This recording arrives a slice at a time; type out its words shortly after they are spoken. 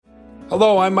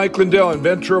Hello, I'm Mike Lindell,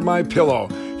 inventor of My Pillow,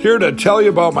 here to tell you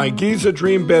about my Giza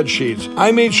Dream bed sheets.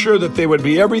 I made sure that they would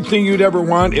be everything you'd ever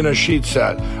want in a sheet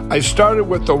set. I started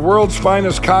with the world's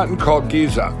finest cotton called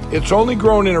Giza. It's only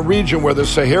grown in a region where the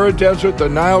Sahara Desert, the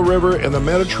Nile River, and the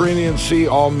Mediterranean Sea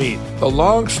all meet. The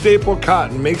long staple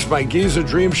cotton makes my Giza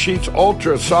Dream sheets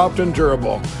ultra soft and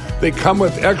durable. They come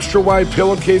with extra wide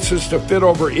pillowcases to fit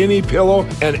over any pillow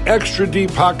and extra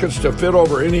deep pockets to fit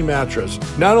over any mattress.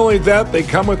 Not only that, they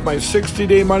come with my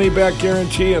 60-day money-back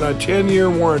guarantee and a 10-year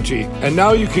warranty. And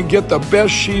now you can get the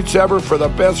best sheets ever for the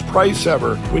best price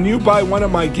ever. When you buy one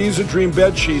of my Giza Dream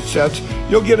bed sheet sets,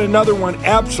 you'll get another one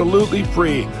absolutely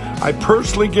free. I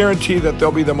personally guarantee that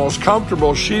they'll be the most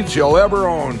comfortable sheets you'll ever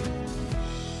own.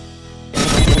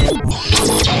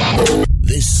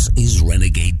 This is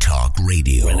Renegade Talk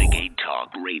Radio. Renegade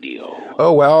Talk Radio.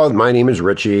 Oh, well, my name is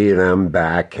Richie, and I'm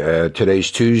back. Today's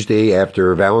Tuesday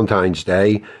after Valentine's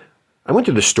Day. I went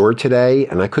to the store today,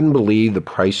 and I couldn't believe the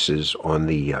prices on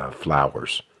the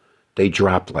flowers. They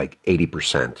dropped like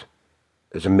 80%.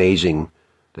 It's amazing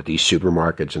that these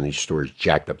supermarkets and these stores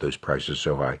jacked up those prices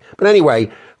so high. But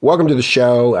anyway, welcome to the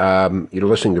show. You're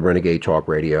listening to Renegade Talk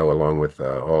Radio, along with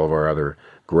all of our other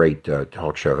great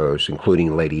talk show hosts,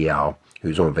 including Lady L,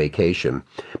 who's on vacation.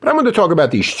 But I'm going to talk about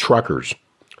these truckers.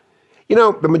 You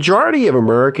know, the majority of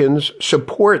Americans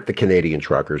support the Canadian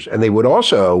truckers, and they would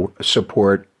also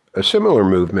support a similar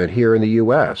movement here in the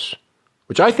U.S.,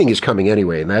 which I think is coming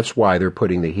anyway, and that's why they're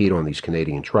putting the heat on these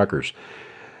Canadian truckers.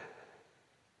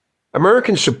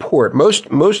 Americans support, most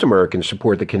Americans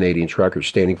support the Canadian truckers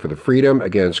standing for the freedom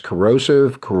against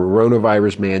corrosive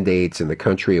coronavirus mandates in the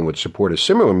country and would support a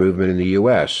similar movement in the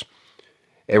U.S.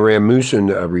 A Rasmussen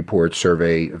report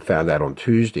survey found that on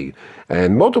Tuesday.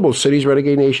 And multiple cities,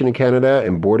 Renegade Nation in Canada,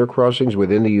 and border crossings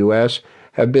within the U.S.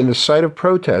 have been the site of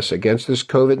protests against this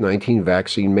COVID-19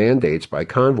 vaccine mandates by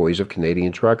convoys of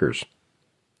Canadian truckers.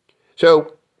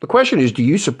 So the question is, do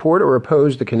you support or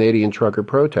oppose the Canadian trucker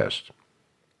protests?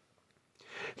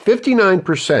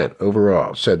 59%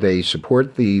 overall said they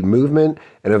support the movement,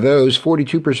 and of those,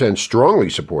 42% strongly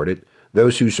support it.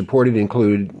 Those who support it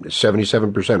include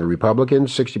 77% of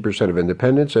Republicans, 60% of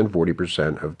independents, and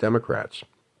 40% of Democrats,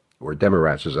 or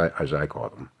Demorats as I call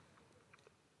them.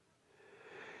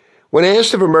 When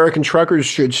asked if American truckers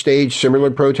should stage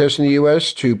similar protests in the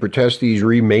U.S. to protest these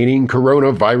remaining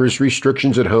coronavirus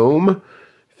restrictions at home,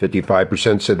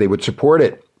 55% said they would support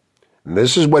it. And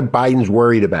this is what Biden's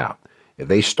worried about. If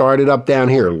they start it up down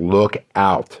here, look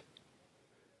out.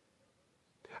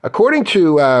 According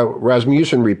to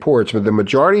Rasmussen reports, the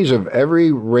majorities of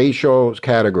every racial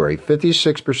category,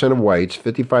 56% of whites,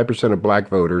 55% of black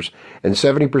voters, and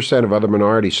 70% of other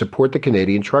minorities support the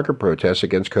Canadian trucker protests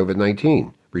against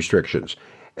COVID-19 restrictions.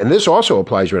 And this also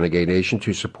applies, Renegade Nation,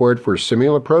 to support for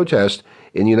similar protests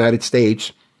in the United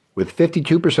States, with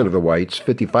 52% of the whites,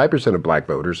 55% of black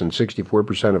voters, and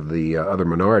 64% of the other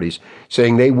minorities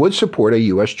saying they would support a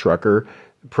U.S. trucker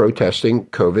protesting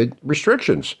COVID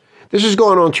restrictions. This is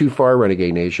going on too far,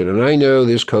 Renegade Nation, and I know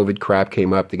this COVID crap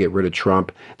came up to get rid of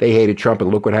Trump. They hated Trump,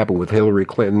 and look what happened with Hillary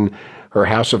Clinton. Her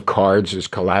house of cards is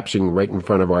collapsing right in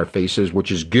front of our faces,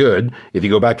 which is good. If you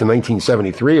go back to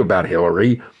 1973 about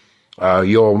Hillary,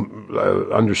 you'll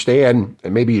understand,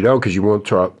 and maybe you don't because you weren't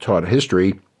taught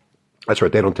history. That's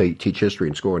right, they don't teach history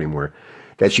in school anymore.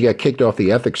 That she got kicked off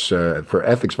the ethics for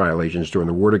ethics violations during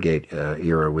the Watergate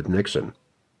era with Nixon.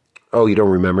 Oh, you don't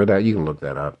remember that? You can look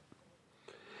that up.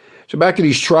 So back to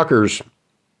these truckers.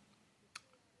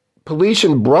 Police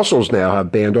in Brussels now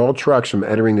have banned all trucks from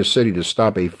entering the city to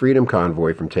stop a freedom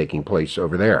convoy from taking place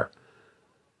over there.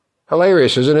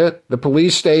 Hilarious, isn't it? The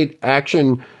police state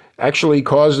action actually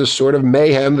caused the sort of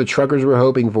mayhem the truckers were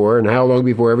hoping for, and how long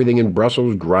before everything in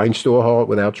Brussels grinds to a halt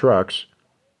without trucks?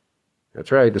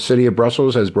 That's right, the city of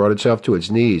Brussels has brought itself to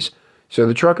its knees, so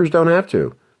the truckers don't have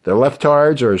to. The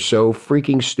leftards are so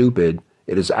freaking stupid,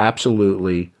 it is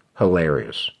absolutely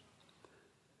hilarious.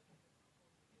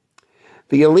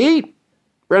 The elite,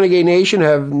 Renegade Nation,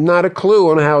 have not a clue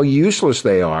on how useless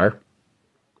they are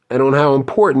and on how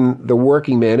important the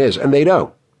working man is, and they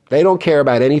don't. They don't care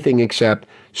about anything except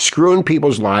screwing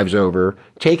people's lives over,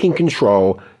 taking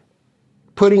control,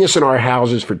 putting us in our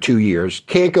houses for 2 years,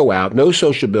 can't go out, no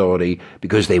sociability,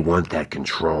 because they want that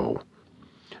control.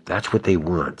 That's what they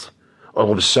want.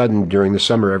 All of a sudden, during the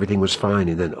summer, everything was fine,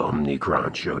 and then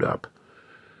Omicron showed up.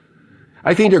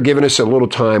 I think they're giving us a little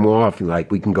time off,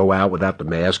 like we can go out without the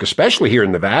mask, especially here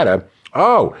in Nevada.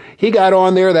 Oh, he got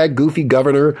on there, that goofy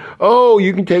governor. Oh,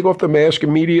 you can take off the mask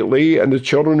immediately and the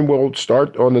children will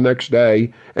start on the next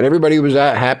day. And everybody was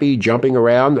happy jumping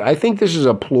around. I think this is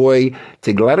a ploy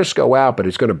to let us go out, but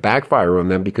it's going to backfire on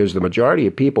them because the majority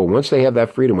of people, once they have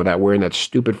that freedom without wearing that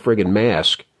stupid friggin'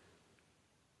 mask,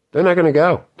 they're not going to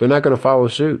go. They're not going to follow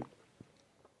suit.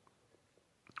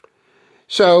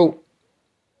 So,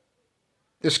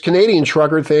 this Canadian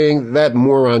trucker thing, that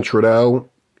moron Trudeau,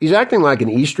 he's acting like an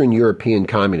Eastern European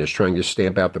communist trying to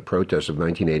stamp out the protests of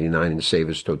 1989 and save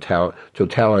his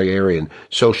totalitarian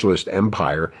socialist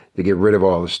empire to get rid of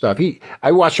all this stuff.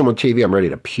 I watch him on TV, I'm ready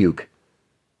to puke.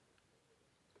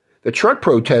 The truck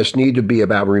protests need to be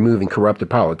about removing corrupted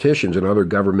politicians and other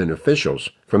government officials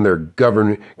from their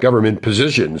government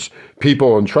positions.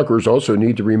 People and truckers also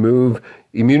need to remove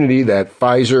immunity that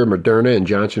Pfizer, Moderna, and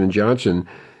Johnson & Johnson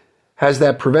has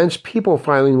that prevents people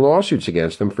filing lawsuits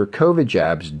against them for COVID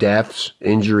jabs, deaths,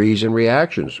 injuries, and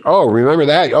reactions. Oh, remember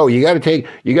that? Oh, you got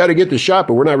to get the shot,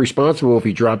 but we're not responsible if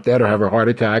you drop dead or have a heart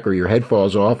attack or your head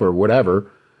falls off or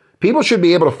whatever. People should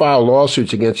be able to file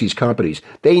lawsuits against these companies.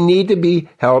 They need to be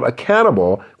held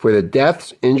accountable for the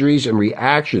deaths, injuries, and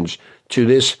reactions to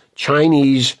this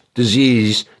Chinese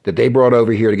disease that they brought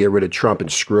over here to get rid of Trump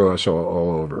and screw us all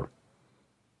over.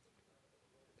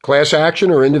 Class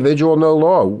action or individual no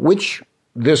law, which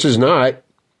this is not,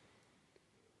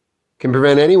 can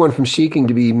prevent anyone from seeking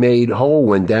to be made whole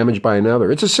when damaged by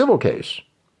another. It's a civil case.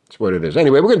 That's what it is.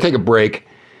 Anyway, we're going to take a break.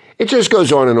 It just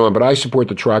goes on, but I support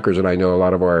the truckers, and I know a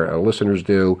lot of our listeners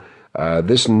do.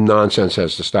 This nonsense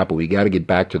has to stop, but we got to get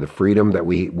back to the freedom that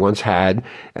we once had,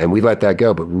 and we let that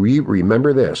go. But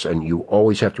remember this, and you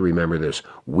always have to remember this.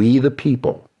 We, the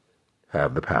people,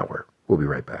 have the power. We'll be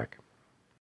right back.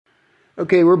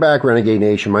 Okay, we're back, Renegade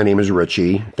Nation. My name is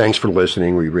Richie. Thanks for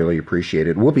listening. We really appreciate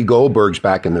it. Whoopi Goldberg's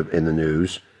back in the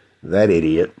news. That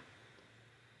idiot.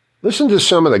 Listen to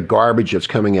some of the garbage that's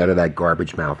coming out of that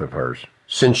garbage mouth of hers.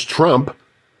 Since Trump,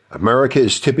 America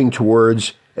is tipping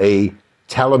towards a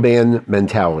Taliban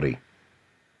mentality.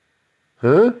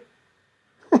 Huh?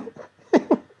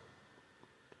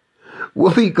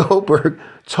 Whoopi Goldberg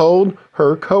told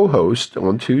her co-host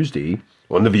on Tuesday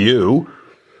on The View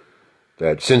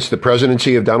that since the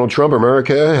presidency of Donald Trump,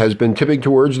 America has been tipping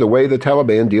towards the way the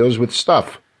Taliban deals with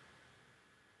stuff.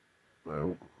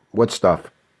 What stuff?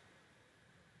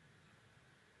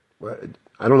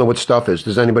 I don't know what stuff is.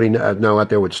 Does anybody know out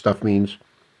there what stuff means?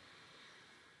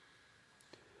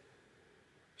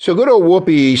 So good old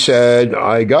Whoopi said,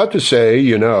 I got to say,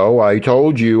 I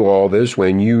told you all this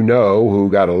when you know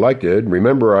who got elected.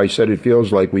 Remember, I said it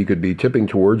feels like we could be tipping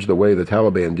towards the way the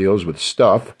Taliban deals with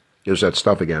stuff. There's that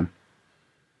stuff again.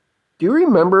 Do you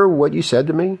remember what you said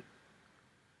to me?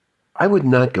 I would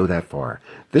not go that far.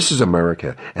 This is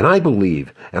America, and I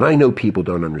believe, and I know people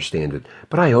don't understand it,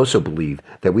 but I also believe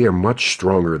that we are much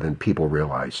stronger than people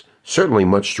realize, certainly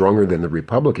much stronger than the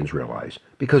Republicans realize,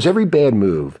 because every bad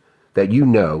move that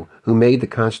who made the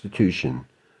Constitution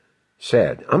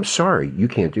said, I'm sorry, you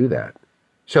can't do that.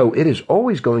 So it is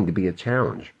always going to be a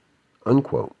challenge,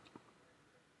 unquote.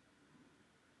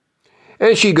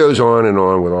 And she goes on and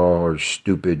on with all her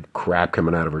stupid crap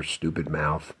coming out of her stupid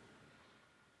mouth.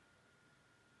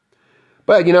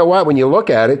 But you know what? When you look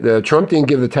at it, Trump didn't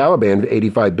give the Taliban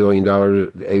 $85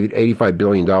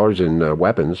 billion in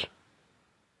weapons.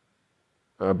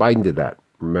 Biden did that,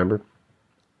 remember?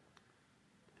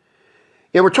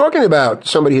 Yeah, we're talking about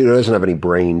somebody who doesn't have any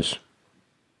brains.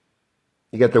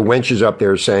 You got the wenches up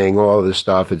there saying all this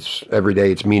stuff, it's every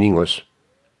day, it's meaningless.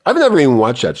 I've never even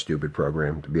watched that stupid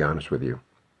program, to be honest with you.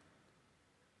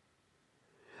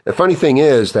 The funny thing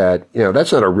is that,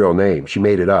 that's not a real name. She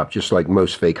made it up, just like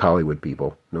most fake Hollywood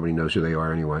people. Nobody knows who they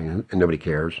are anyway, and nobody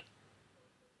cares.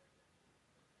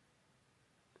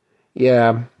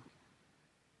 Yeah.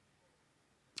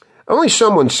 Only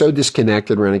someone so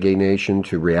disconnected, Renegade Nation,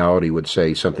 to reality would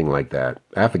say something like that.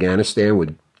 Afghanistan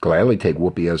would gladly take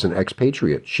Whoopi as an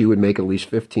expatriate. She would make at least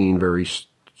 15 very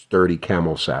sturdy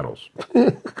camel saddles.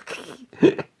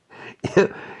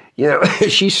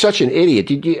 She's such an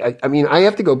idiot. I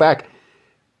have to go back.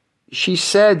 She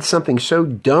said something so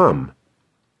dumb.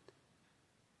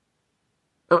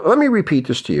 Let me repeat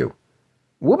this to you.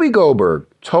 Whoopi Goldberg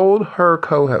told her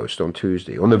co-host on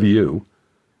Tuesday on The View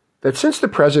that since the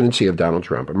presidency of Donald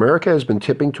Trump, America has been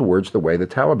tipping towards the way the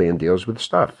Taliban deals with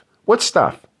stuff. What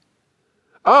stuff?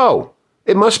 Oh,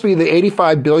 it must be the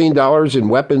 $85 billion in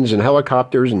weapons and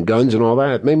helicopters and guns and all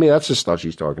that. Maybe that's the stuff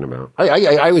she's talking about.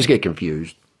 I always get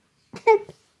confused.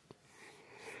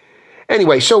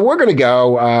 Anyway, so we're going to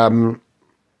go.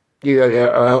 You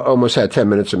almost had 10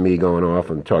 minutes of me going off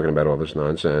and talking about all this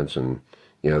nonsense and,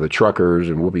 the truckers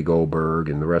and Whoopi Goldberg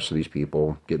and the rest of these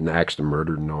people getting axed and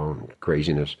murdered and all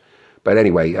craziness. But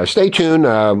anyway, stay tuned.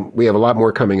 We have a lot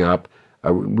more coming up.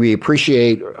 We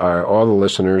appreciate all the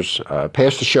listeners.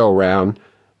 Pass the show around.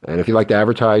 And if you'd like to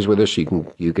advertise with us,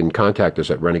 you can contact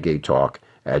us at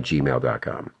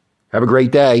renegadetalk@gmail.com. Have a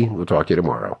great day. We'll talk to you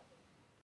tomorrow.